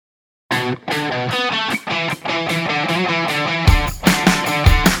You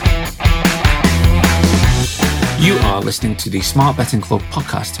are listening to the Smart Betting Club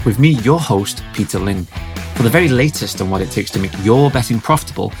podcast with me, your host, Peter Ling. For the very latest on what it takes to make your betting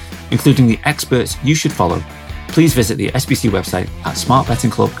profitable, including the experts you should follow, please visit the SBC website at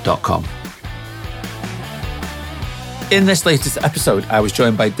smartbettingclub.com. In this latest episode, I was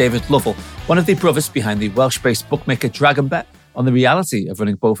joined by David Lovell, one of the brothers behind the Welsh-based bookmaker DragonBet, on the reality of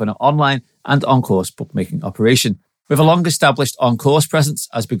running both an online and on-course bookmaking operation. With a long-established on-course presence,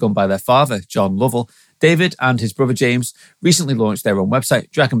 as begun by their father, John Lovell, David and his brother James recently launched their own website,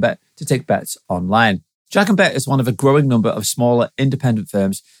 DragonBet, to take bets online. DragonBet is one of a growing number of smaller independent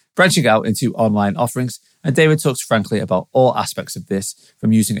firms branching out into online offerings, and David talks frankly about all aspects of this,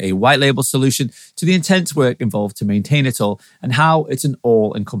 from using a white label solution to the intense work involved to maintain it all and how it's an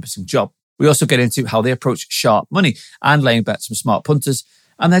all-encompassing job. We also get into how they approach sharp money and laying bets from smart punters,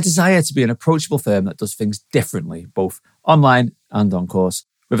 and their desire to be an approachable firm that does things differently, both online and on course.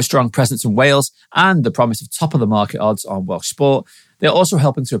 With a strong presence in Wales and the promise of top-of-the-market odds on Welsh sport, they're also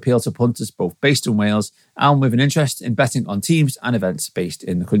helping to appeal to punters both based in Wales and with an interest in betting on teams and events based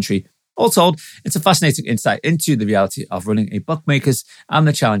in the country. All told, it's a fascinating insight into the reality of running a bookmakers and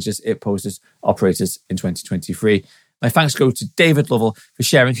the challenges it poses operators in 2023. My thanks go to David Lovell for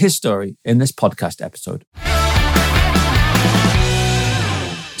sharing his story in this podcast episode.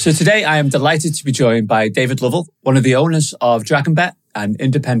 So today I am delighted to be joined by David Lovell, one of the owners of DragonBet, an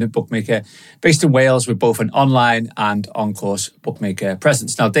independent bookmaker based in Wales with both an online and on-course bookmaker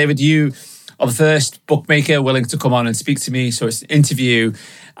presence. Now, David, you are the first bookmaker willing to come on and speak to me, so it's an interview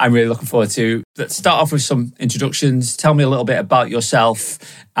I'm really looking forward to. Let's start off with some introductions. Tell me a little bit about yourself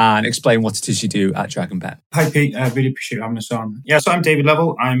and explain what it is you do at DragonBet. Hi, Pete. I really appreciate you having us on. Yeah, so I'm David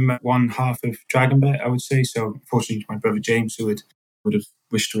Lovell. I'm one half of DragonBet, I would say. So, unfortunately, my brother James, who would have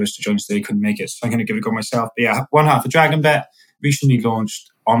wished for us to join us today, couldn't make it. So I'm going to give it a go myself. But yeah, one half of DragonBet. Recently launched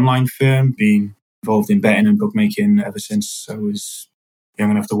online firm, been involved in betting and bookmaking ever since I was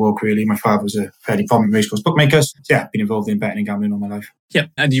young enough to walk, really. My father was a fairly prominent racecourse bookmaker. So yeah, been involved in betting and gambling all my life. Yeah,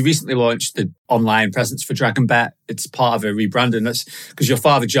 and you recently launched the online presence for DragonBet. It's part of a rebranding. That's because your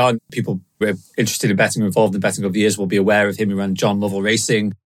father, John, people who are interested in betting or involved in betting over the years will be aware of him. He ran John Lovell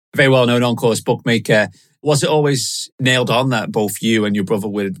Racing, a very well-known on-course bookmaker. Was it always nailed on that both you and your brother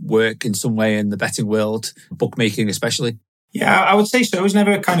would work in some way in the betting world, bookmaking especially? Yeah, I would say so. It was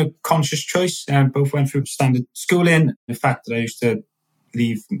never a kind of conscious choice. Both went through standard schooling. The fact that I used to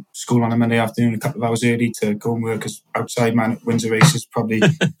leave school on a Monday afternoon a couple of hours early to go and work as outside man at Windsor Races probably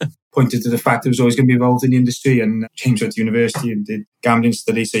pointed to the fact that I was always going to be involved in the industry. And James went to university and did gambling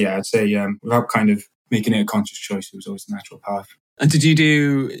studies. So yeah, I'd say without kind of making it a conscious choice, it was always the natural path. And did you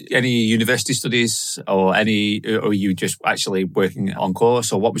do any university studies or were you just actually working on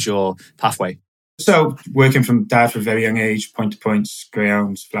course, or what was your pathway? So working from dad from a very young age, point to points,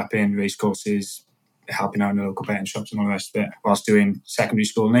 greyhounds, flapping, race courses, helping out in the local betting shops and all the rest of it. Whilst doing secondary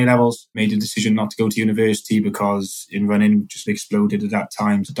school and A-levels, made a decision not to go to university because in running just exploded at that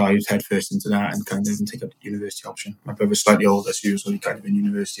time. So dived headfirst into that and kind of didn't take up the university option. My brother was slightly older, so he was already kind of in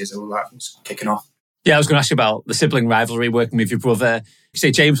university as all that was kicking off. Yeah, I was going to ask you about the sibling rivalry working with your brother. You say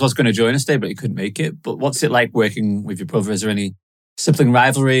James was going to join us today, but he couldn't make it. But what's it like working with your brother? Is there any sibling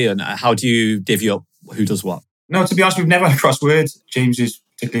rivalry, and how do you divvy up who does what? No, to be honest, we've never had cross words. James is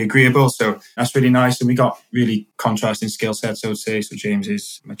particularly agreeable, so that's really nice. And we got really contrasting skill sets, I would say. So James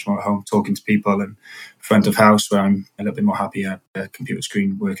is much more at home talking to people and front of house, where I'm a little bit more happy at a computer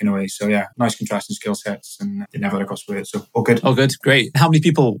screen working away. So yeah, nice contrasting skill sets, and they never had cross words, so all good. All good, great. How many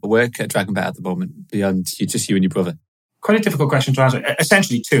people work at DragonBet at the moment beyond just you and your brother? Quite a difficult question to answer.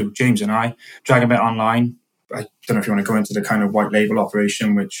 Essentially two, James and I. DragonBet Online, I don't know if you want to go into the kind of white label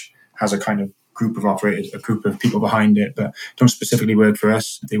operation, which has a kind of group of operators, a group of people behind it, but don't specifically work for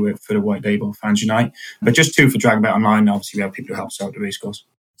us. They work for the white label, Fans Unite. But just two for DragonBet Online. Obviously, we have people who help us out at the racecourse.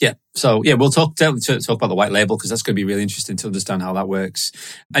 Yeah. So, yeah, we'll talk about the white label because that's going to be really interesting to understand how that works.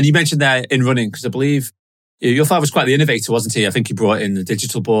 And you mentioned there in running, because I believe your father was quite the innovator, wasn't he? I think he brought in the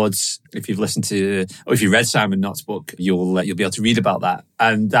digital boards. If you've listened to, or if you read Simon Knott's book, you'll be able to read about that.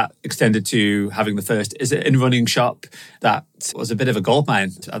 And that extended to having the first, is it in running shop? That was a bit of a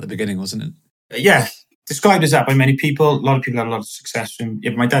goldmine at the beginning, wasn't it? Yeah, described as that by many people. A lot of people had a lot of success from.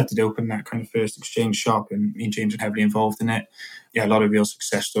 Yeah, my dad did open that kind of first exchange shop, and me and James were heavily involved in it. Yeah, a lot of real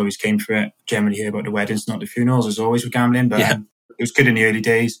success stories came from it. Generally hear about the weddings, not the funerals, as always with gambling. But it was good in the early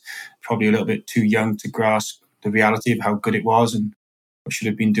days. Probably a little bit too young to grasp the reality of how good it was and what should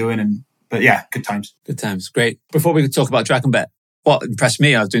have been doing. But yeah, good times. Good times, great. Before we talk about DragonBet, what impressed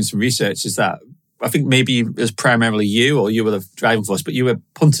me, I was doing some research, is that I think maybe it was primarily you or you were the driving force, but you were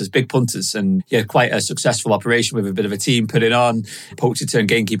punters, big punters, and you had quite a successful operation with a bit of a team putting on, poacher turn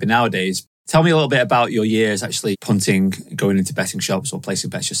gamekeeper nowadays. Tell me a little bit about your years actually punting, going into betting shops or placing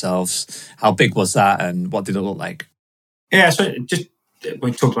bets yourselves. How big was that and what did it look like? Yeah, so just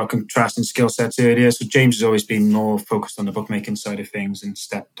we talked about contrasting skill sets earlier. So James has always been more focused on the bookmaking side of things and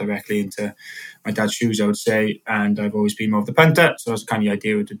stepped directly into my dad's shoes, I would say. And I've always been more of the punter. So that's kind of the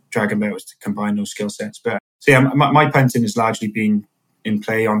idea with the DragonBet was to combine those skill sets. But so yeah, my punting has largely been in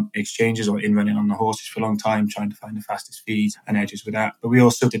play on exchanges or in running on the horses for a long time, trying to find the fastest feeds and edges with that. But we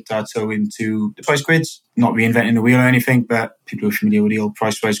also dipped our toe into the price grids, not reinventing the wheel or anything, but people who are familiar with the old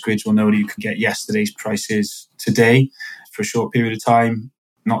price-wise grids will know that you can get yesterday's prices today for a short period of time.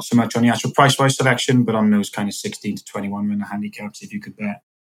 Not so much on the actual price-wise selection, but on those kind of 16 to 21 runner handicaps, if you could bet.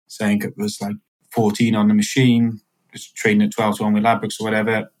 Saying it was like 14 on the machine, just trading at 12 to 1 with Ladbrokes or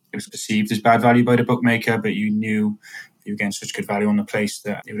whatever. It was perceived as bad value by the bookmaker, but you knew you were getting such good value on the place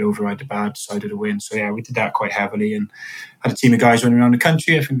that it would override the bad side of the win. So yeah, we did that quite heavily and had a team of guys running around the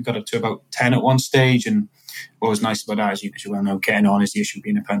country. I think we got up to about 10 at one stage. And what was nice about that, as you well know, getting on is the issue of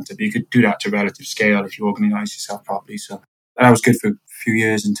being a punter. But you could do that to relative scale if you organise yourself properly. So that was good for a few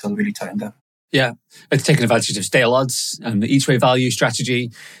years until it really tightened up. Yeah, it's taking advantage of stale odds and the each way value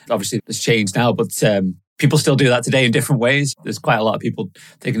strategy. Obviously, it's changed now, but people still do that today in different ways. There's quite a lot of people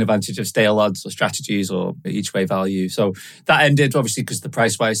taking advantage of stale odds or strategies or each way value. So that ended, obviously, because of the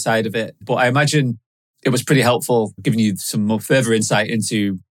price-wise side of it. But I imagine it was pretty helpful, giving you some more further insight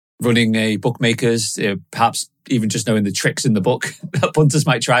into running a bookmakers, perhaps even just knowing the tricks in the book that punters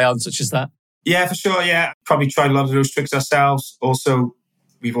might try on, such as that. Yeah, for sure. Yeah, probably tried a lot of those tricks ourselves. Also,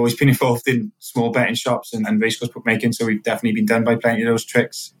 we've always been involved in small betting shops and racecourse bookmaking, so we've definitely been done by plenty of those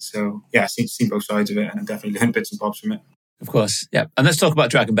tricks. So yeah, I've seen both sides of it and I've definitely learned bits and bobs from it. Of course, yeah. And let's talk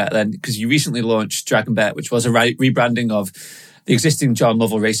about DragonBet then, because you recently launched DragonBet, which was a rebranding of the existing John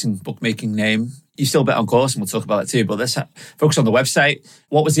Lovell Racing bookmaking name. You still bet on course, and we'll talk about it too, but let's focus on the website.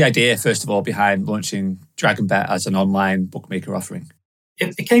 What was the idea, first of all, behind launching DragonBet as an online bookmaker offering?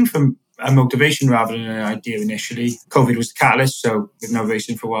 It came from a motivation rather than an idea initially. COVID was the catalyst, so with no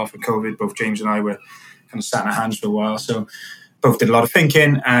racing for a while for COVID, both James and I were kind of sat in our hands for a while. So both did a lot of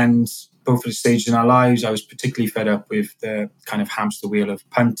thinking, and both at the stages in our lives, I was particularly fed up with the kind of hamster wheel of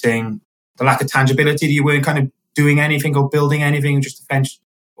punting, the lack of tangibility that you weren't kind of doing anything or building anything, just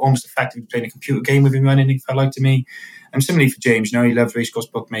almost effectively playing a computer game with him running, it felt like to me. And similarly for James, he loved racecourse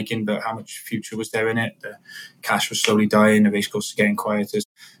bookmaking, but how much future was there in it? The cash was slowly dying, the racecourse was getting quieter. So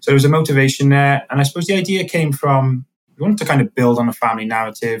there was a motivation there. And I suppose the idea came from, we wanted to kind of build on a family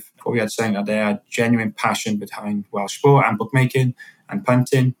narrative. What we had saying that there, a genuine passion behind Welsh sport and bookmaking and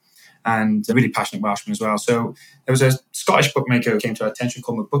punting, and a really passionate Welshman as well. So there was a Scottish bookmaker who came to our attention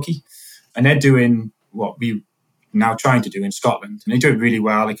called McBookie, and they're doing what we now trying to do in Scotland. And they do it really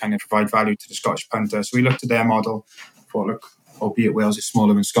well. They kind of provide value to the Scottish punter. So we looked at their model, thought, look, albeit Wales is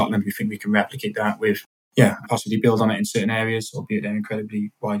smaller than Scotland, we think we can replicate that with, possibly build on it in certain areas, albeit they're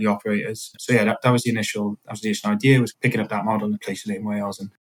incredibly widely operators. So that was the initial idea, was picking up that model and placing it in Wales,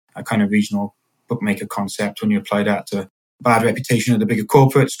 and a kind of regional bookmaker concept when you apply that to bad reputation of the bigger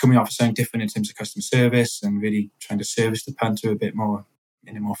corporates, coming off of something different in terms of customer service and really trying to service the punter a bit more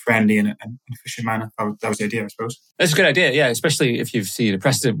in a more friendly and efficient manner. That was the idea, I suppose. That's a good idea, yeah, especially if you've seen a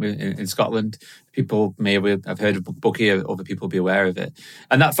precedent in Scotland. People may have heard of Bookie, or other people will be aware of it.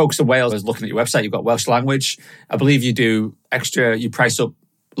 And that focus on Wales, I was looking at your website, you've got Welsh language. I believe you do you price up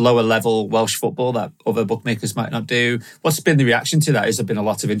lower level Welsh football that other bookmakers might not do. What's been the reaction to that? Has there been a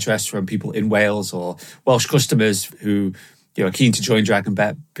lot of interest from people in Wales or Welsh customers who are keen to join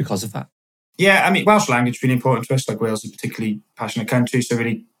DragonBet because of that? Yeah, I mean, Welsh language is really important to us. Like, Wales is a particularly passionate country, so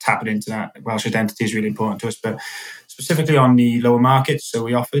really tapping into that Welsh identity is really important to us. But specifically on the lower markets, so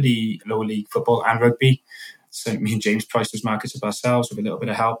we offer the lower league football and rugby. So me and James priced those markets up ourselves with a little bit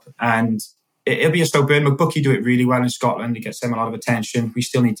of help. And it'll be a slow burn. McBookie do it really well in Scotland. It gets them a lot of attention. We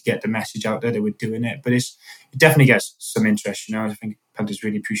still need to get the message out there that we're doing it. But it definitely gets some interest, I think punters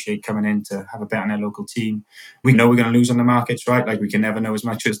really appreciate coming in to have a bet on their local team. We know we're going to lose on the markets, right? Like, we can never know as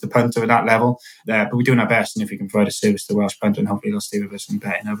much as the punter at that level. But we're doing our best. And if we can provide a service to the Welsh punter and hopefully they'll stay with us and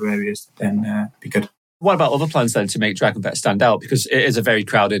bet in other areas, then it'd be good. What about other plans then to make DragonBet stand out? Because it is a very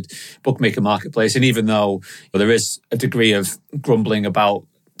crowded bookmaker marketplace. And even though there is a degree of grumbling about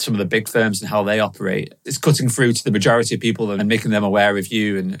some of the big firms and how they operate. It's cutting through to the majority of people and making them aware of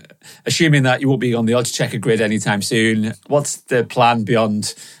you, and assuming that you won't be on the odds checker grid anytime soon. What's the plan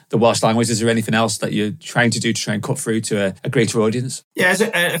beyond the Welsh language? Is there anything else that you're trying to do to try and cut through to a greater audience? Yeah, there's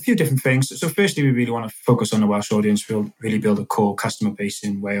a few different things. So firstly, we really want to focus on the Welsh audience. We'll really build a core customer base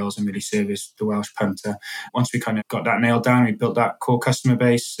in Wales and really service the Welsh punter. Once we kind of got that nailed down, we built that core customer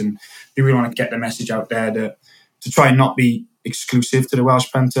base, and we really want to get the message out there that to try and not be exclusive to the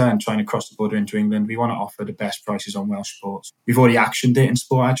Welsh punter and trying to cross the border into England. We want to offer the best prices on Welsh sports. We've already actioned it in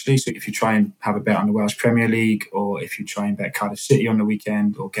sport, actually. So if you try and have a bet on the Welsh Premier League, or if you try and bet Cardiff City on the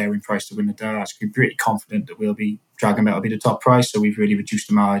weekend, or Geraint Price to win the Darts, we're pretty confident that DragonBet will be the top price. So we've really reduced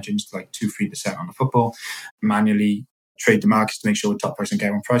the margins to like 2-3% on the football, manually trade the markets to make sure we're top price on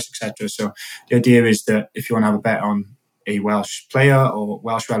Geraint Price, etc. So the idea is that if you want to have a bet on a Welsh player or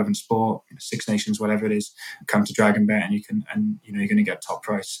Welsh relevant sport, Six Nations, whatever it is, come to DragonBet and you're going to get top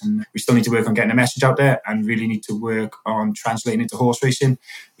price. And we still need to work on getting the message out there, and really need to work on translating into horse racing,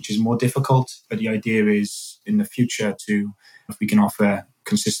 which is more difficult. But the idea is in the future if we can offer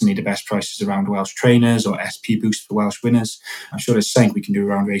consistently the best prices around Welsh trainers or SP boost for Welsh winners. I'm sure there's something we can do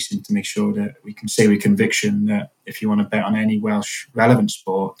around racing to make sure that we can say with conviction that if you want to bet on any Welsh relevant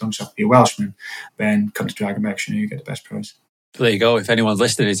sport, don't just have to be a Welshman, then come to DragonBet and you get the best price. So there you go. If anyone's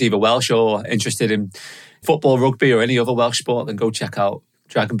listening is either Welsh or interested in football, rugby or any other Welsh sport, then go check out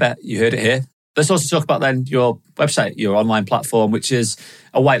DragonBet. You heard it here. Let's also talk about then your website, your online platform, which is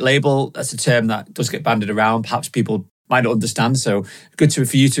a white label. That's a term that does get bandied around. Perhaps people might not understand. So good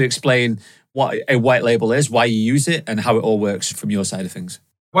for you to explain what a white label is, why you use it, and how it all works from your side of things.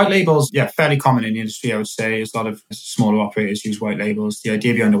 White labels, fairly common in the industry, I would say. There's a lot of smaller operators use white labels. The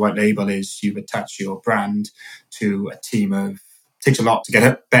idea behind a white label is you attach your brand to a team of... It takes a lot to get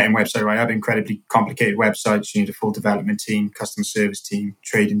a betting website right. I have incredibly complicated websites. You need a full development team, customer service team,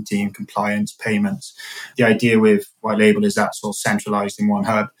 trading team, compliance, payments. The idea with white label is that's all centralized in one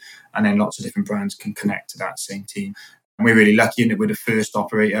hub, and then lots of different brands can connect to that same team. And we're really lucky in that we're the first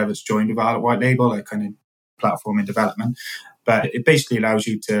operator that's joined with our white label, a kind of platform in development. But it basically allows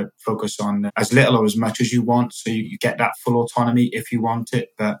you to focus on as little or as much as you want. So you get that full autonomy if you want it.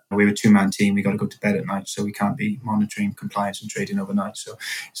 But we're a two-man team. We got to go to bed at night. So we can't be monitoring compliance and trading overnight. So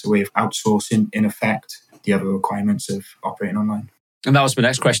it's a way of outsourcing, in effect, the other requirements of operating online. And that was my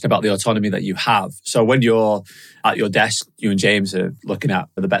next question about the autonomy that you have. So when you're at your desk, you and James are looking at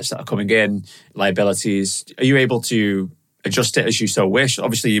the bets that are coming in, liabilities, are you able to adjust it as you so wish?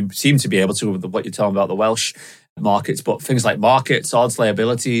 Obviously, you seem to be able to with what you're telling about the Welsh markets, but things like markets, odds,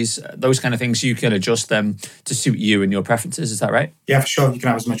 liabilities, those kind of things, you can adjust them to suit you and your preferences. Is that right? Yeah, for sure. You can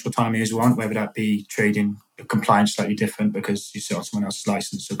have as much autonomy as you want, whether that be trading. Compliance slightly different because you sit on someone else's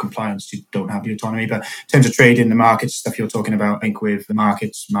license. So compliance, you don't have the autonomy. But in terms of trading, the markets, stuff you're talking about, I think with the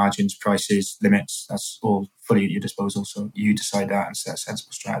markets, margins, prices, limits, that's all fully at your disposal. So you decide that and set a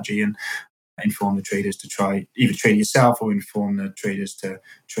sensible strategy and inform the traders to try either trade yourself or inform the traders to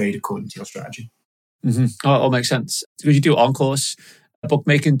trade according to your strategy. Mm-hmm. Oh, it all makes sense. Because you do on-course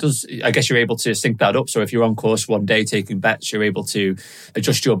bookmaking, I guess you're able to sync that up. So if you're on course one day taking bets, you're able to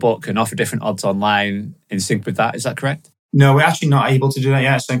adjust your book and offer different odds online in sync with that. Is that correct? No, we're actually not able to do that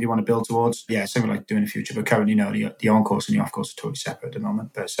yet. It's something we want to build towards. Yeah, it's something we'd like to do in the future. But currently, no, the on-course and the off-course are totally separate at the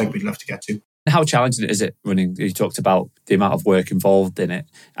moment. But it's something we'd love to get to. How challenging is it running? You talked about the amount of work involved in it.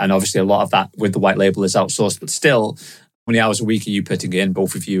 And obviously a lot of that with the white label is outsourced. But still, how many hours a week are you putting in,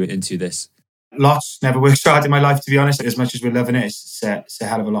 both of you, into this? Lots. Never worked so hard in my life, to be honest. As much as we're loving it, it's a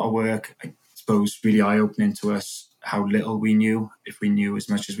hell of a lot of work. I suppose really eye-opening to us how little we knew. If we knew as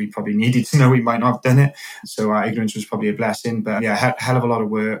much as we probably needed to know, we might not have done it. So our ignorance was probably a blessing. But yeah, hell of a lot of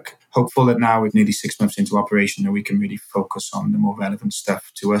work. Hopeful that now with nearly 6 months into operation that we can really focus on the more relevant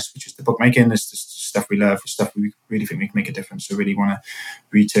stuff to us, which is the bookmaking. This the stuff we love, the stuff we really think we can make a difference. So really want to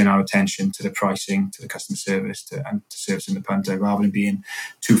return our attention to the pricing, to the customer service, and to servicing the punter, rather than being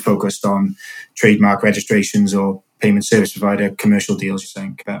too focused on trademark registrations or payment service provider commercial deals, you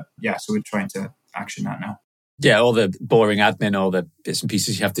think. But yeah, so we're trying to action that now. Yeah, all the boring admin, all the bits and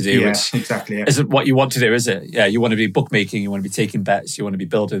pieces you have to do, which exactly isn't what you want to do, is it? Yeah, you want to be bookmaking, you want to be taking bets, you want to be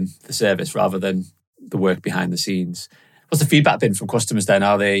building the service rather than the work behind the scenes. What's the feedback been from customers then?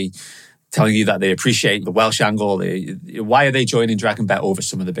 Are they telling you that they appreciate the Welsh angle? Why are they joining DragonBet over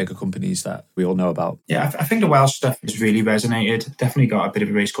some of the bigger companies that we all know about? Yeah, I think the Welsh stuff has really resonated. Definitely got a bit of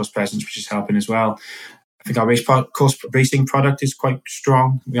a racecourse presence, which is helping as well. I think our racecourse racing product is quite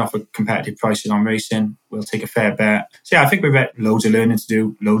strong. We offer competitive pricing on racing. We'll take a fair bet. So yeah, I think we've got loads of learning to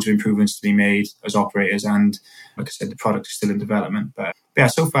do, loads of improvements to be made as operators. And like I said, the product is still in development. But yeah,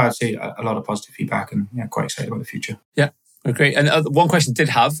 so far I'd say a lot of positive feedback and quite excited about the future. Yeah. Oh, great. And one question I did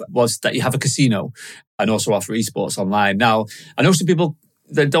have was that you have a casino and also offer esports online. Now, I know some people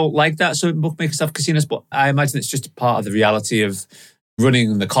that don't like that, so bookmakers have casinos, but I imagine it's just part of the reality of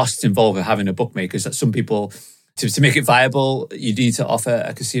running and the costs involved with having a bookmaker. Is that some people, to make it viable, you need to offer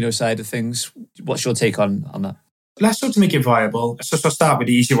a casino side of things. What's your take on that? Let's sort of make it viable. So I'll start with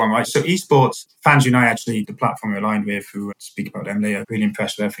the easy one, right? So esports, Fans Unite, actually, the platform we're aligned with, who speak about them later, really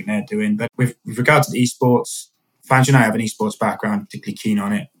impressed with everything they're doing. But with regard to the esports, Fans Unite have an esports background, particularly keen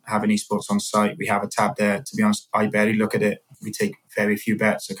on it, having esports on site. We have a tab there. To be honest, I barely look at it. We take very few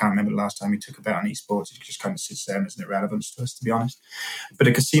bets. I can't remember the last time we took a bet on esports. It just kind of sits there and isn't irrelevant to us, to be honest. But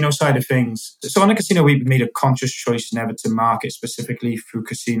the casino side of things, so on the casino, we made a conscious choice never to market specifically through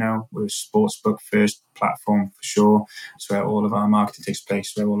casino. We're a sportsbook first platform for sure. It's where all of our marketing takes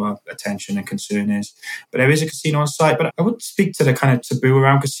place, where all our attention and concern is. But there is a casino on site. But I would speak to the kind of taboo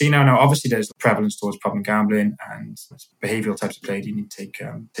around casino. Now, obviously, there's the prevalence towards problem gambling and behavioural types of play that you need to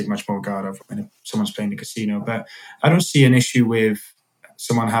take much more regard of when someone's playing the casino. But I don't see an issue with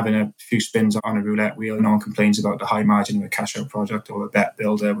someone having a few spins on a roulette wheel. No one complains about the high margin of a cash out product or a bet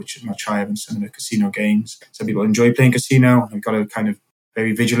builder, which is much higher than some of the casino games. Some people enjoy playing casino. We've got to kind of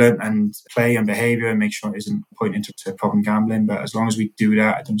very vigilant and play and behaviour and make sure it isn't pointing to problem gambling. But as long as we do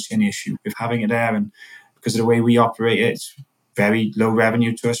that, I don't see any issue with having it there. And because of the way we operate it, it's very low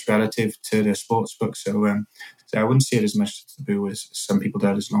revenue to us relative to the sportsbook. So I wouldn't see it as much taboo as some people do,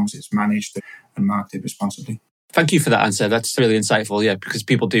 as long as it's managed and marketed responsibly. Thank you for that answer. That's really insightful. Yeah, because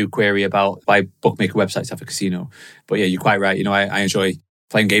people do query about why bookmaker websites have a casino. But yeah, you're quite right. I enjoy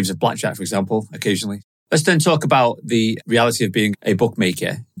playing games of blackjack, for example, occasionally. Let's then talk about the reality of being a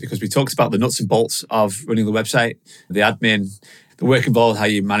bookmaker, because we talked about the nuts and bolts of running the website, the admin, the work involved, how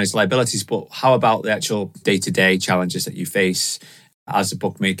you manage liabilities. But how about the actual day-to-day challenges that you face as a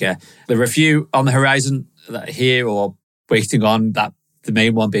bookmaker? There are a few on the horizon that are here or waiting on, that the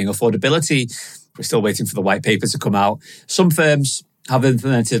main one being affordability. We're still waiting for the white paper to come out. Some firms have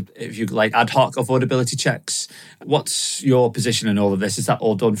implemented, if you like, ad hoc affordability checks. What's your position in all of this? Is that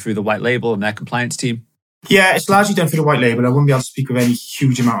all done through the white label and their compliance team? Yeah, it's largely done through the white label. I wouldn't be able to speak with any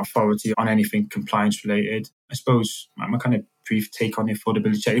huge amount of authority on anything compliance related. I suppose my kind of brief take on the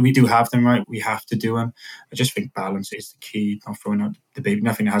affordability check. We do have them, right? We have to do them. I just think balance is the key. Not throwing out the baby.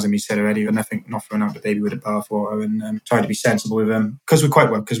 Nothing that hasn't been said already, but not throwing out the baby with the bathwater, and trying to be sensible with them. Because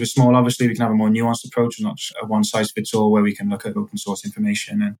because we're small, obviously, we can have a more nuanced approach. It's not just a one-size-fits-all where we can look at open source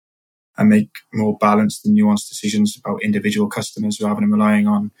information and make more balanced and nuanced decisions about individual customers rather than relying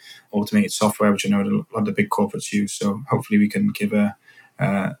on automated software, which I know a lot of the big corporates use. So hopefully we can give a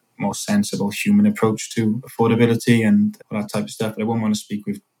more sensible human approach to affordability and all that type of stuff. But I wouldn't want to speak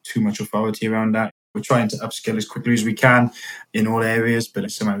with too much authority around that. We're trying to upskill as quickly as we can in all areas,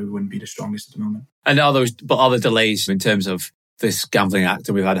 but somehow we wouldn't be the strongest at the moment. And are the delays in terms of this Gambling Act?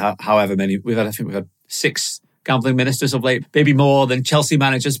 And we've had I think we've had 6 gambling ministers of late, maybe more than Chelsea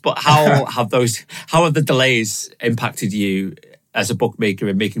managers. But how have the delays impacted you as a bookmaker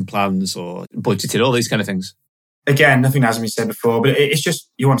in making plans or budgeting, all these kind of things? Again, nothing hasn't been said before, but it's just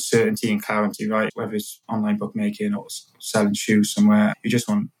you want certainty and clarity, right? Whether it's online bookmaking or selling shoes somewhere, you just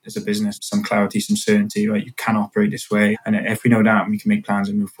want, as a business, some clarity, some certainty, right? You can operate this way. And if we know that, we can make plans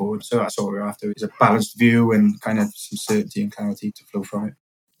and move forward. So that's all we're after, is a balanced view and kind of some certainty and clarity to flow from it.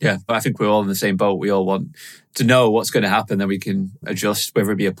 Yeah, but I think we're all in the same boat. We all want to know what's going to happen, then we can adjust,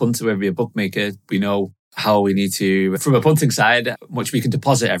 whether it be a punter, whether it be a bookmaker. We know how we need to, from a punting side, how much we can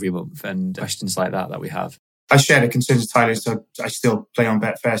deposit every month and questions like that we have. I share the concerns of Tyler, so I still play on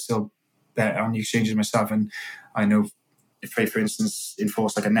Betfair, still bet on the exchanges myself. And I know if they, for instance,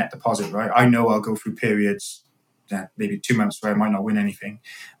 enforce like a net deposit, right? I know I'll go through periods, maybe 2 months where I might not win anything.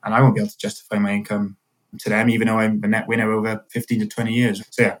 And I won't be able to justify my income to them, even though I'm a net winner over 15 to 20 years.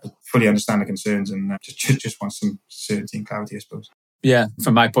 So yeah, I fully understand the concerns and just want some certainty and clarity, I suppose. Yeah,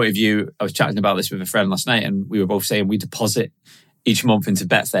 from my point of view, I was chatting about this with a friend last night and we were both saying we deposit each month into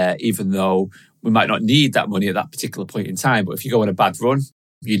Betfair, even though we might not need that money at that particular point in time. But if you go on a bad run,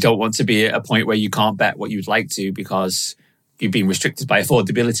 you don't want to be at a point where you can't bet what you'd like to because you've been restricted by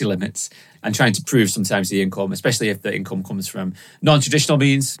affordability limits, and trying to prove sometimes the income, especially if the income comes from non-traditional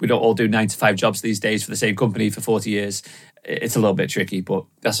means. We don't all do 9-to-5 jobs these days for the same company for 40 years. It's a little bit tricky, but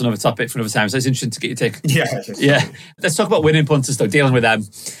that's another topic for another time. So it's interesting to get your take. Yeah. Let's talk about winning punters, though, dealing with them.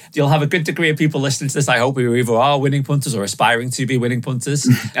 You'll have a good degree of people listening to this, I hope, who either are winning punters or aspiring to be winning punters.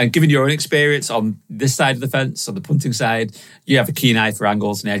 And given your own experience on this side of the fence, on the punting side, you have a keen eye for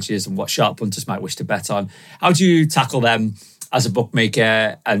angles and edges and what sharp punters might wish to bet on. How do you tackle them as a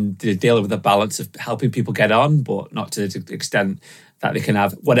bookmaker and dealing with the balance of helping people get on, but not to the extent that they can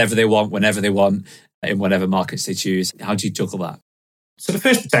have whatever they want, whenever they want, in whatever markets they choose. How do you juggle that? So the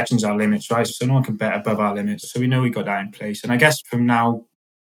first protection is our limits, right? So no one can bet above our limits. So we know we got that in place. And I guess from now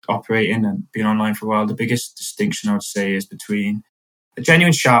operating and being online for a while, the biggest distinction I would say is between a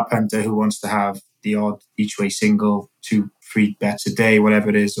genuine sharp punter who wants to have the odd each way single, 2 free bets a day, whatever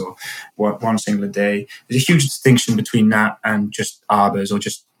it is, or one single a day. There's a huge distinction between that and just arbors, or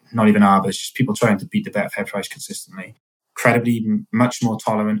just not even arbors, just people trying to beat the Betfair price consistently. Incredibly much more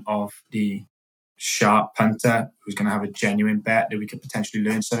tolerant of the sharp punter who's going to have a genuine bet that we could potentially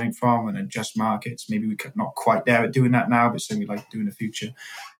learn something from and adjust markets. Maybe we're not quite there at doing that now, but something we'd like to do in the future.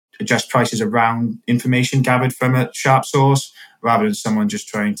 Adjust prices around information gathered from a sharp source rather than someone just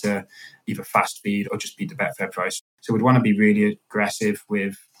trying to either fast feed or just beat the Betfair price. So we'd want to be really aggressive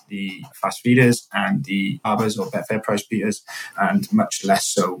with the fast feeders and the arbors or Betfair price beaters, and much less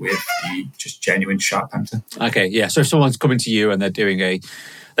so with the just genuine sharp punter. Okay, yeah. So if someone's coming to you and they're doing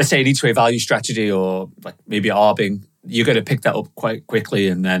let's say an each way value strategy or like maybe arbing, you're going to pick that up quite quickly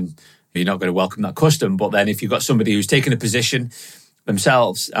and then you're not going to welcome that custom. But then if you've got somebody who's taken a position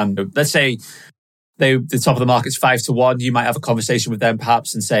themselves, and let's say the top of the market's 5-1, you might have a conversation with them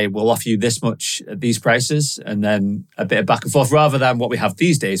perhaps and say, we'll offer you this much at these prices, and then a bit of back and forth, rather than what we have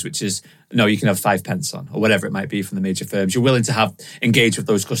these days, which is, no, you can have 5 pence on, or whatever it might be from the major firms. You're willing to engage with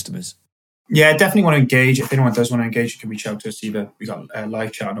those customers. Yeah, definitely want to engage. If anyone does want to engage, you can reach out to us. Either we got a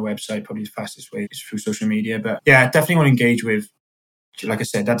live chat on the website, probably the fastest way is through social media. But yeah, definitely want to engage with, like I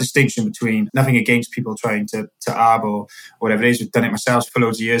said, that distinction between nothing against people trying to arb or whatever it is. We've done it myself for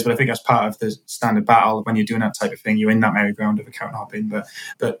loads of years, but I think that's part of the standard battle. When you're doing that type of thing, you're in that merry-go-round of account hopping.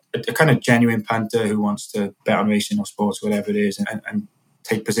 But a kind of genuine punter who wants to bet on racing or sports, whatever it is, and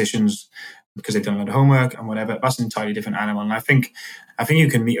take positions because they've done a lot of homework and whatever, that's an entirely different animal. And I think you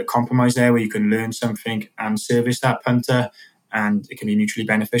can meet a compromise there where you can learn something and service that punter, and it can be mutually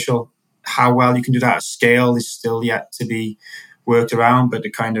beneficial. How well you can do that at scale is still yet to be worked around, but the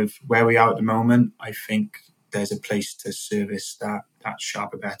kind of where we are at the moment, I think there's a place to service that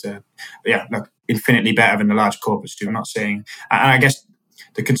sharper better. But yeah, look, infinitely better than the large corporates do. I'm not saying, and I guess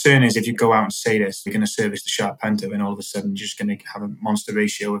the concern is if you go out and say this, you're going to service the sharp punter, and all of a sudden you're just going to have a monster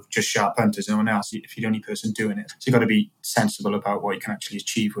ratio of just sharp punters, no one else, if you're the only person doing it. So you've got to be sensible about what you can actually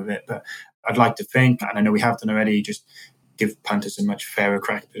achieve with it. But I'd like to think, and I know we have done already, just give punters a much fairer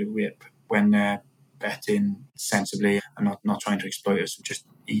crack at the whip when they're betting sensibly and not trying to exploit us with just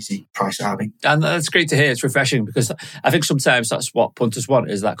easy price arbing. And that's great to hear. It's refreshing, because I think sometimes that's what punters want,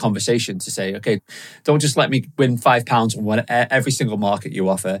 is that conversation to say, okay, don't just let me win £5 on every single market you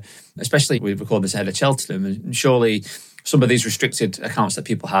offer, especially we record this ahead of Cheltenham, and surely some of these restricted accounts that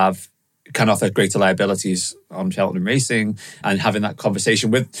people have can offer greater liabilities on Cheltenham racing, and having that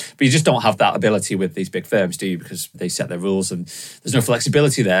conversation but you just don't have that ability with these big firms, do you? Because they set their rules and there's no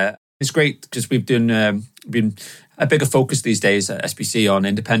flexibility there. It's great because we've been a bigger focus these days at SBC on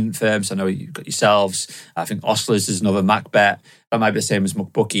independent firms. I know you've got yourselves. I think Ostlers is another MacBet. That might be the same as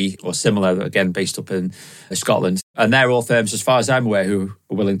McBookie or similar, again, based up in Scotland. And they're all firms, as far as I'm aware, who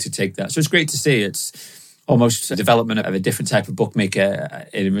are willing to take that. So it's great to see. It's almost a development of a different type of bookmaker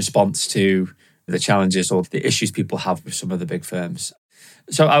in response to the challenges or the issues people have with some of the big firms.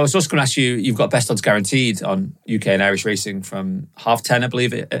 So I was just going to ask you, you've got best odds guaranteed on UK and Irish racing from 10:30, I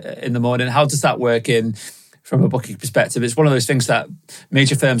believe, in the morning. How does that work in from a booking perspective? It's one of those things that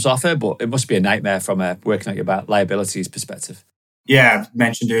major firms offer, but it must be a nightmare from a working out your liabilities perspective. Yeah, I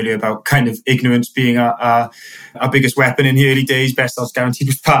mentioned earlier about kind of ignorance being our biggest weapon in the early days. Best odds guaranteed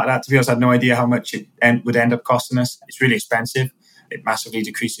was part of that. To be honest, I had no idea how much it would end up costing us. It's really expensive. It massively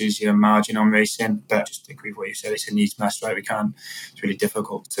decreases your margin on racing. But just to agree with what you said, it's a needs must, right? It's really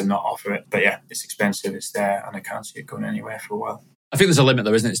difficult to not offer it. But yeah, it's expensive, it's there, and I can't see it going anywhere for a while. I think there's a limit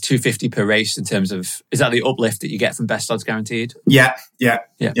though, isn't it? It's $250 per race in terms of, is that the uplift that you get from best odds guaranteed? Yeah.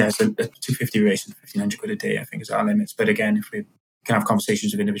 It's a $250 race and £1,500 a day, I think, is our limits. But again, if we can have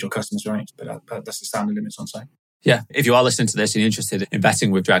conversations with individual customers, right? But that's the standard limits on site. Yeah, if you are listening to this and you're interested in betting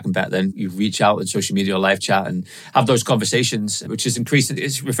with DragonBet, then you reach out on social media or live chat and have those conversations, which is increasing.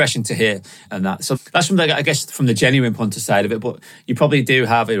 It's refreshing to hear. And that, so that's from I guess from the genuine punter side of it. But you probably do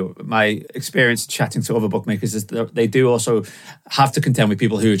have, my experience chatting to other bookmakers is that they do also have to contend with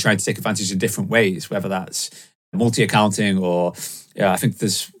people who are trying to take advantage in different ways, whether that's multi-accounting or, I think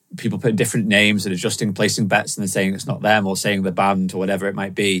there's people putting different names and adjusting, placing bets and then saying it's not them or saying they're banned or whatever it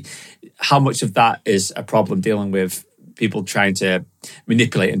might be. How much of that is a problem dealing with people trying to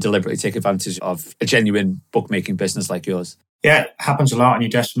manipulate and deliberately take advantage of a genuine bookmaking business like yours? Yeah, it happens a lot, and you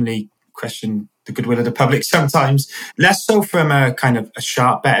definitely question the goodwill of the public sometimes. Less so from a kind of a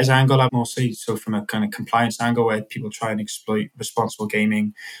sharp bettors angle, I'd more say so from a kind of compliance angle where people try and exploit responsible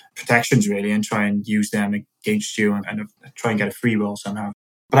gaming protections really and try and use them against you and try and get a free roll somehow.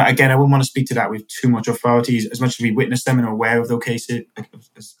 But again, I wouldn't want to speak to that with too much authority. As much as we witness them and are aware of those cases,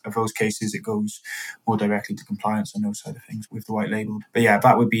 it goes more directly to compliance on those side of things with the white label. But yeah,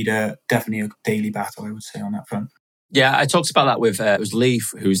 that would be definitely a daily battle, I would say, on that front. Yeah, I talked about that with it was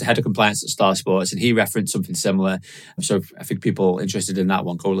Leaf, who's the head of compliance at Star Sports, and he referenced something similar. So I think people interested in that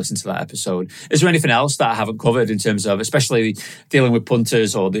one, go listen to that episode. Is there anything else that I haven't covered in terms of, especially dealing with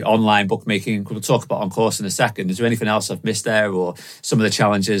punters or the online bookmaking? We'll talk about on course in a second. Is there anything else I've missed there, or some of the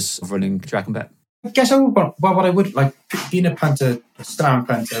challenges of running DragonBet? I guess what I would like being a punter, a star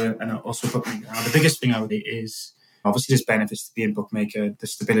punter, and also bookmaker. The biggest thing I would say is, obviously, there's benefits to being a bookmaker, the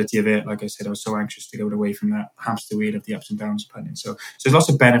stability of it. Like I said, I was so anxious to get away from that hamster wheel of the ups and downs of punting. So there's lots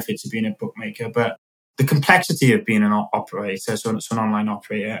of benefits to being a bookmaker, but the complexity of being an operator, so an online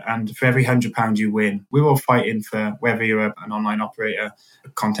operator, and for every £100 you win, we're all fighting for whether you're an online operator, a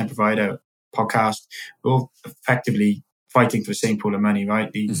content provider, podcast, we're all effectively fighting for the same pool of money,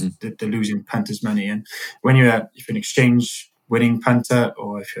 right? The losing punter's money. And when if you're an exchange winning punter,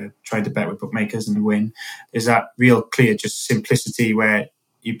 or if you're trying to bet with bookmakers and win, is that real clear just simplicity where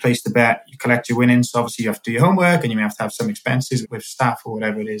you place the bet, you collect your winnings. So obviously you have to do your homework and you may have to have some expenses with staff or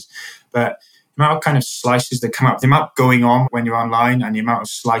whatever it is. But the amount of kind of slices that come up, the amount going on when you're online and the amount of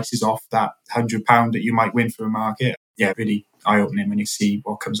slices off that £100 that you might win for a market, yeah, really eye-opening when you see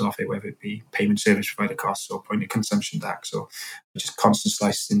what comes off it, whether it be payment service provider costs or point of consumption tax, or just constant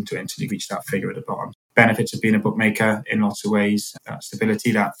slices into it until you reach that figure at the bottom. Benefits of being a bookmaker in lots of ways. That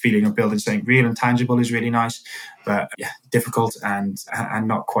stability, that feeling of building something real and tangible is really nice, but yeah, difficult and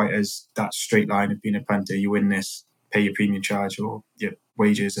not quite as that straight line of being a punter. You win this, pay your premium charge or your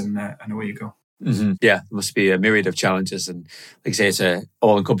wages, and away you go. Mm-hmm. Yeah, there must be a myriad of challenges, and like I say, it's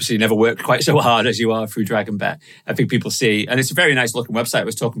all-encompassing. You never work quite so hard as you are through DragonBet. I think people see, and it's a very nice looking website. I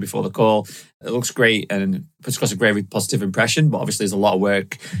was talking before the call. It looks great and puts across a very positive impression, but obviously there's a lot of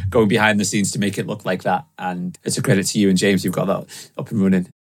work going behind the scenes to make it look like that, and it's a credit to you and James. You've got that up and running.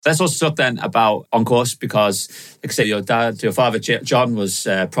 Let's also talk then about on-course, because, like I said, your father, John, was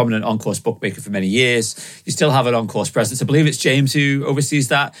a prominent on-course bookmaker for many years. You still have an on-course presence. I believe it's James who oversees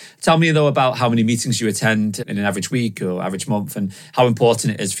that. Tell me, though, about how many meetings you attend in an average week or average month, and how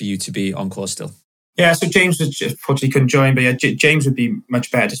important it is for you to be on-course still. Yeah, so James unfortunately couldn't join, but yeah, James would be much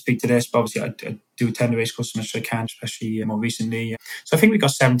better to speak to this. But obviously, I do attend the race course as much as I can, especially more recently. So I think we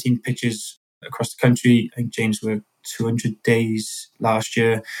got 17 pitches across the country. I think James worked 200 days last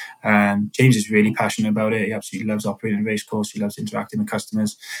year. James is really passionate about it. He absolutely loves operating a race course. He loves interacting with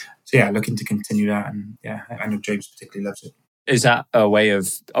customers. So yeah, looking to continue that. And yeah, I know James particularly loves it. Is that a way of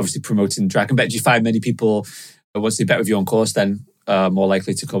obviously promoting DragonBet? Do you find many people, once they bet with you on course, then more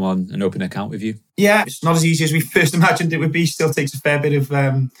likely to come on and open an account with you? Yeah, it's not as easy as we first imagined it would be. Still takes a fair bit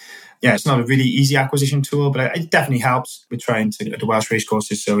of it's not a really easy acquisition tool, but it definitely helps. We're trying to, at the Welsh race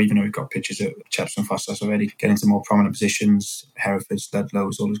courses, so even though we've got pitches at Chepstow and Fossas already, get into more prominent positions, Hereford,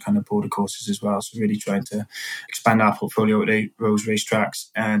 Ludlows, all those kind of border courses as well. So really trying to expand our portfolio at the Rose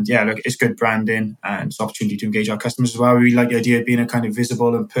racetracks. And yeah, look, it's good branding and it's an opportunity to engage our customers as well. We really like the idea of being a kind of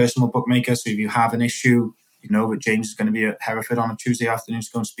visible and personal bookmaker. So if you have an issue, you know that James is going to be at Hereford on a Tuesday afternoon to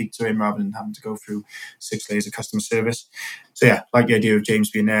go and speak to him rather than having to go through 6 layers of customer service. So yeah, like the idea of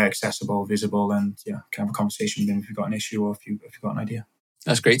James being there, accessible, visible, and yeah, can have a conversation with him if you've got an issue or if you've got an idea.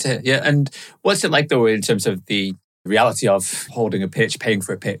 That's great to hear. Yeah, and what's it like though in terms of the reality of holding a pitch, paying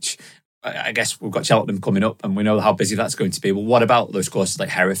for a pitch? I guess we've got Cheltenham coming up and we know how busy that's going to be. But what about those courses like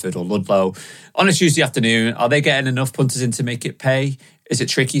Hereford or Ludlow? On a Tuesday afternoon, are they getting enough punters in to make it pay? Is it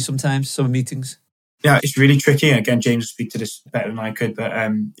tricky sometimes, some meetings? Yeah, it's really tricky. Again, James will speak to this better than I could, but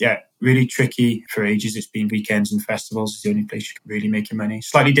really tricky for ages. It's been weekends and festivals is the only place you can really make your money.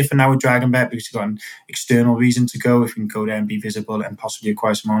 Slightly different now with DragonBet because you've got an external reason to go. If you can go there and be visible and possibly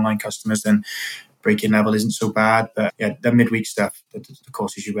acquire some online customers, then break-in level isn't so bad. But yeah, the midweek stuff, the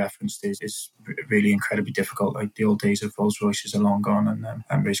courses you referenced is really incredibly difficult. Like the old days of Rolls Royces are long gone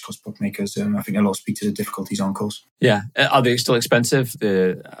and racecourse bookmakers. I think they'll all speak to the difficulties on course. Yeah. Are they still expensive?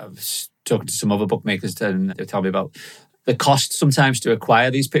 I was talking to some other bookmakers and they tell me about the cost sometimes to acquire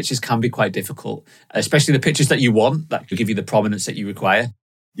these pitches can be quite difficult, especially the pitches that you want that will give you the prominence that you require.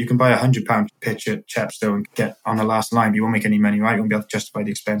 You can buy £100 pitch at Chepstow and get on the last line, but you won't make any money, right? You won't be able to justify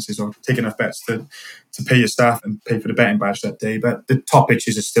the expenses or take enough bets to pay your staff and pay for the betting badge that day. But the top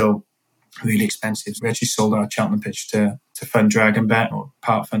pitches are still really expensive. We actually sold our Cheltenham pitch to to fund DragonBet or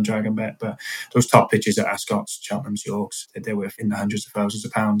part fund DragonBet. But those top pitches at Ascot's, Cheltenham's, York's, they're worth in the hundreds of thousands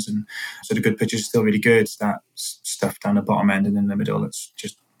of pounds. And so the good pitches are still really good. That stuff down the bottom end and in the middle, it's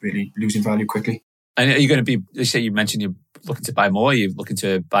just really losing value quickly. And are you going to be, you mentioned you're looking to buy more, you're looking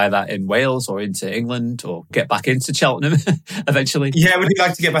to buy that in Wales or into England or get back into Cheltenham eventually? Yeah, we'd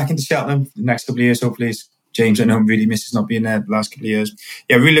like to get back into Cheltenham the next couple of years, hopefully. James, I know, really misses not being there the last couple of years.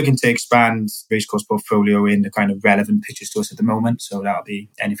 Yeah, we're looking to expand the racecourse portfolio in the kind of relevant pitches to us at the moment. So that'll be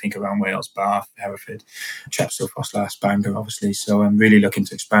anything around Wales, Bath, Hereford, Chepstow, Frostlass, Bangor, obviously. So I'm really looking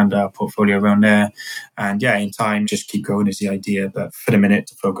to expand our portfolio around there. And yeah, in time, just keep growing is the idea. But for the minute,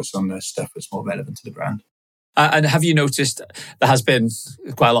 to focus on the stuff that's more relevant to the brand. And have you noticed, there has been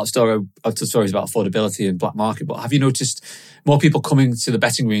quite a lot of stories about affordability and black market, but have you noticed more people coming to the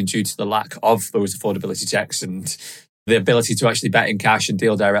betting green due to the lack of those affordability checks and the ability to actually bet in cash and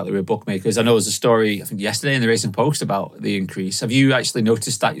deal directly with bookmakers? I know there was a story, I think yesterday in the Racing Post about the increase. Have you actually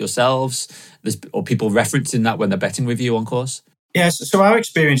noticed that yourselves? Or people referencing that when they're betting with you on course? Yes, so our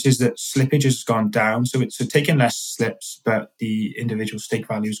experience is that slippage has gone down. So it's taking less slips, but the individual stake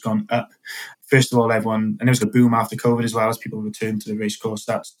value has gone up. First of all, and there was a boom after COVID as well as people returned to the racecourse.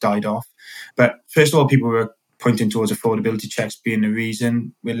 That's died off. But first of all, people were pointing towards affordability checks being the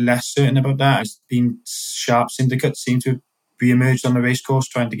reason. We're less certain about that. It's been sharp syndicates seem to have re-emerged on the racecourse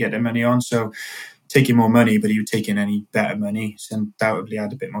trying to get their money on. So taking more money, but are you taking any better money? So undoubtedly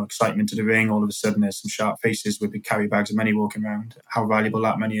add a bit more excitement to the ring. All of a sudden there's some sharp faces with big carry bags of money walking around. How valuable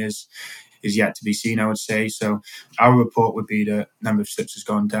that money is yet to be seen, I would say. So our report would be the number of slips has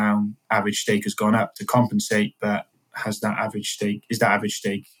gone down, average stake has gone up to compensate, but is that average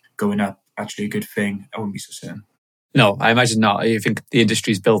stake going up actually a good thing? I wouldn't be so certain. No, I imagine not. I think the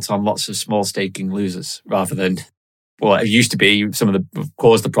industry is built on lots of small staking losers rather than, well, it used to be some of the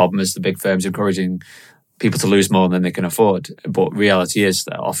cause the problem is the big firms encouraging people to lose more than they can afford. But reality is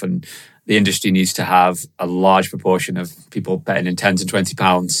that often the industry needs to have a large proportion of people betting in £10 and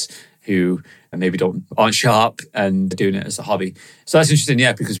 £20 who maybe aren't sharp and doing it as a hobby. So that's interesting,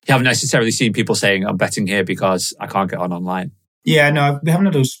 yeah, because you haven't necessarily seen people saying, I'm betting here because I can't get on online. Yeah, no, we haven't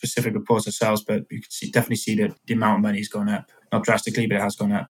had those specific reports ourselves, but you can definitely see that the amount of money has gone up. Not drastically, but it has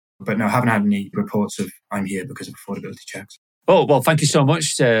gone up. But no, I haven't had any reports of I'm here because of affordability checks. Oh, well, thank you so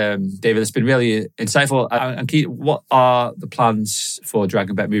much, David. It's been really insightful. And Keith, what are the plans for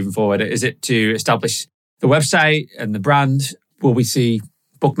DragonBet moving forward? Is it to establish the website and the brand? Will we see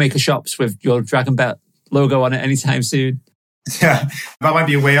bookmaker shops with your DragonBet logo on it anytime soon? Yeah, that might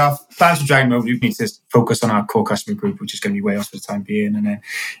be a way off. Plans for DragonBet, we need to focus on our core customer group, which is going to be Wales for the time being. And then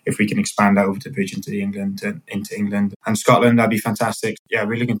if we can expand that over the bridge into England and Scotland, that'd be fantastic. Yeah,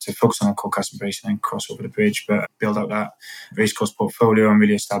 we're looking to focus on our core customer base and then cross over the bridge, but build out that racecourse portfolio and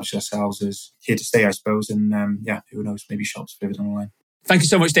really establish ourselves as here to stay, I suppose. And who knows, maybe shops further down the line. Thank you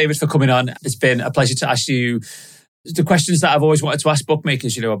so much, David, for coming on. It's been a pleasure to ask you the questions that I've always wanted to ask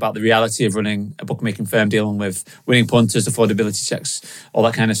bookmakers, about the reality of running a bookmaking firm, dealing with winning punters, affordability checks, all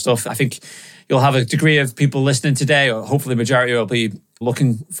that kind of stuff. I think you'll have a degree of people listening today, or hopefully the majority will be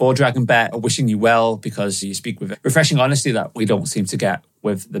looking for DragonBet or wishing you well, because you speak with refreshing honesty that we don't seem to get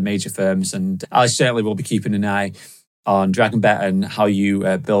with the major firms. And I certainly will be keeping an eye on DragonBet and how you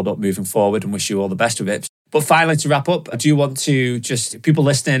build up moving forward, and wish you all the best with it. But finally, to wrap up, I do want to just, people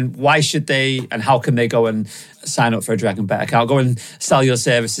listening, why should they and how can they go and sign up for a DragonBet account? Go and sell your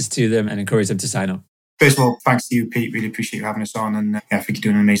services to them and encourage them to sign up. First of all, thanks to you, Pete. Really appreciate you having us on. And I think you're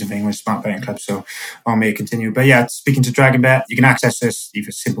doing an amazing thing with Smart Betting Club. So long may it continue. But yeah, speaking to DragonBet, you can access us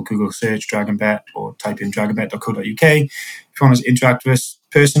either simple Google search DragonBet or type in dragonbet.co.uk. If you want to interact with us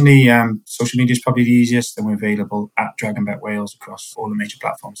personally, social media is probably the easiest. And we're available at DragonBet Wales across all the major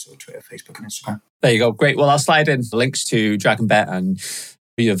platforms. So Twitter, Facebook and Instagram. There you go. Great. Well, I'll slide in links to DragonBet and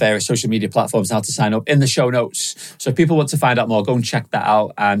your various social media platforms and how to sign up in the show notes. So if people want to find out more, go and check that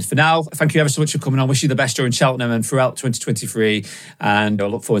out. And for now, thank you ever so much for coming on. Wish you the best during Cheltenham and throughout 2023. And I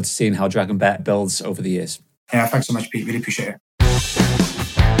look forward to seeing how DragonBet builds over the years. Yeah, thanks so much, Pete. Really appreciate it.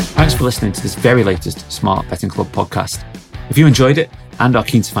 Thanks for listening to this very latest Smart Betting Club podcast. If you enjoyed it and are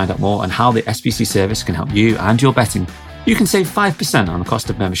keen to find out more on how the SBC service can help you and your betting, you can save 5% on the cost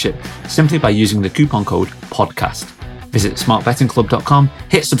of membership simply by using the coupon code PODCAST. Visit smartbettingclub.com,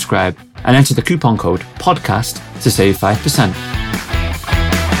 hit subscribe, and enter the coupon code PODCAST to save 5%.